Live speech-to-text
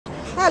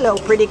Hello,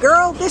 pretty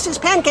girl. This is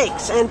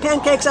Pancake's, and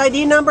Pancake's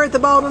ID number at the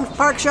Baldwin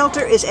Park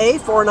Shelter is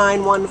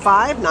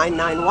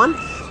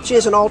A4915991. She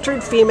is an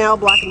altered female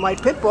black and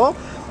white pit bull.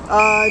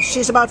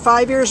 She's about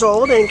 5 years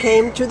old and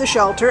came to the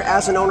shelter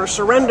as an owner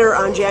surrender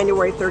on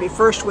January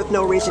 31st with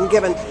no reason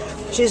given.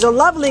 She's a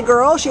lovely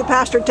girl. She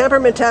passed her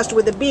temperament test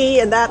with a B,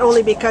 and that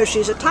only because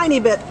she's a tiny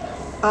bit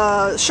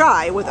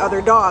shy with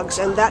other dogs,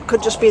 and that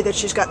could just be that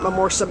she's got a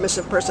more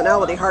submissive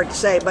personality, hard to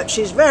say, but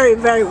she's very,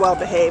 very well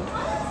behaved.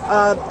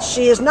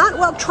 She is not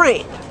well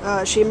trained.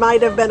 She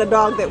might have been a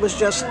dog that was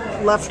just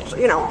left,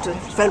 you know, to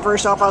fend for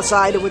herself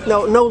outside with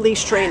no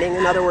leash training,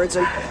 in other words.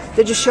 And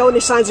did you show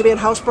any signs of being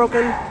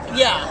housebroken?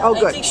 Yeah. Oh,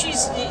 good. I think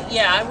she's.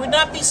 Yeah, I would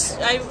not be.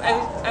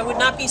 I would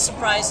not be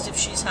surprised if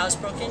she's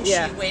housebroken.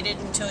 Yeah. She waited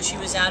until she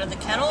was out of the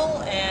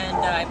kennel, and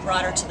I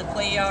brought her to the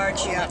play yard.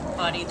 She got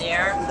potty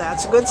there.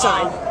 That's a good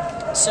sign.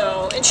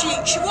 And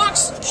she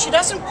walks. She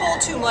doesn't pull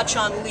too much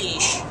on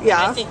leash.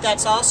 Yeah. I think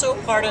that's also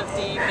part of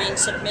the being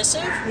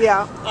submissive.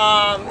 Yeah.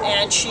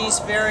 And she's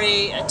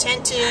very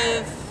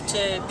attentive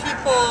to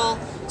people.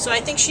 So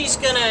I think she's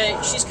gonna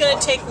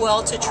take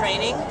well to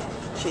training.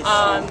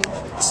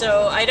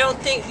 So I don't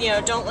think,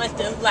 don't let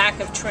the lack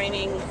of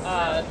training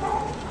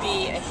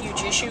be a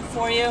huge issue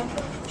for you.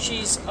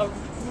 She's a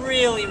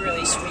really,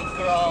 really sweet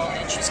girl,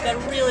 and she's got a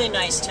really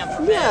nice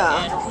temperament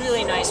and a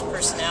really nice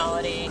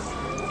personality.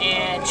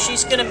 And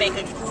she's going to make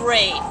a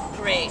great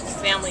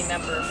family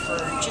member for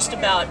just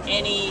about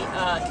any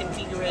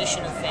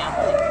configuration of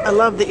family. I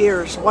love the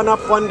ears. One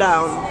up, one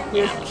down.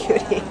 You're a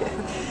cutie.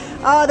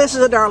 This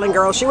is a darling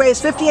girl. She weighs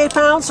 58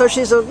 pounds, so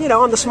she's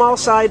on the small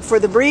side for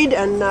the breed.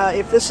 And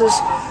if this is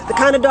the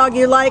kind of dog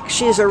you like,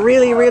 she's a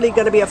really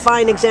going to be a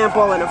fine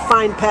example and a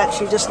fine pet.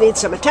 She just needs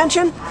some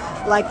attention,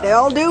 like they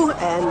all do,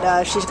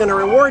 and she's going to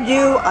reward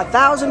you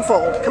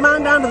 1,000-fold. Come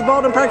on down to the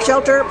Baldwin Park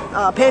Shelter.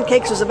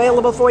 Pancakes is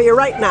available for you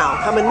right now.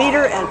 Come and meet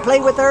her and play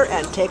with her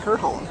and take her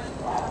home.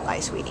 Bye,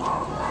 sweetie.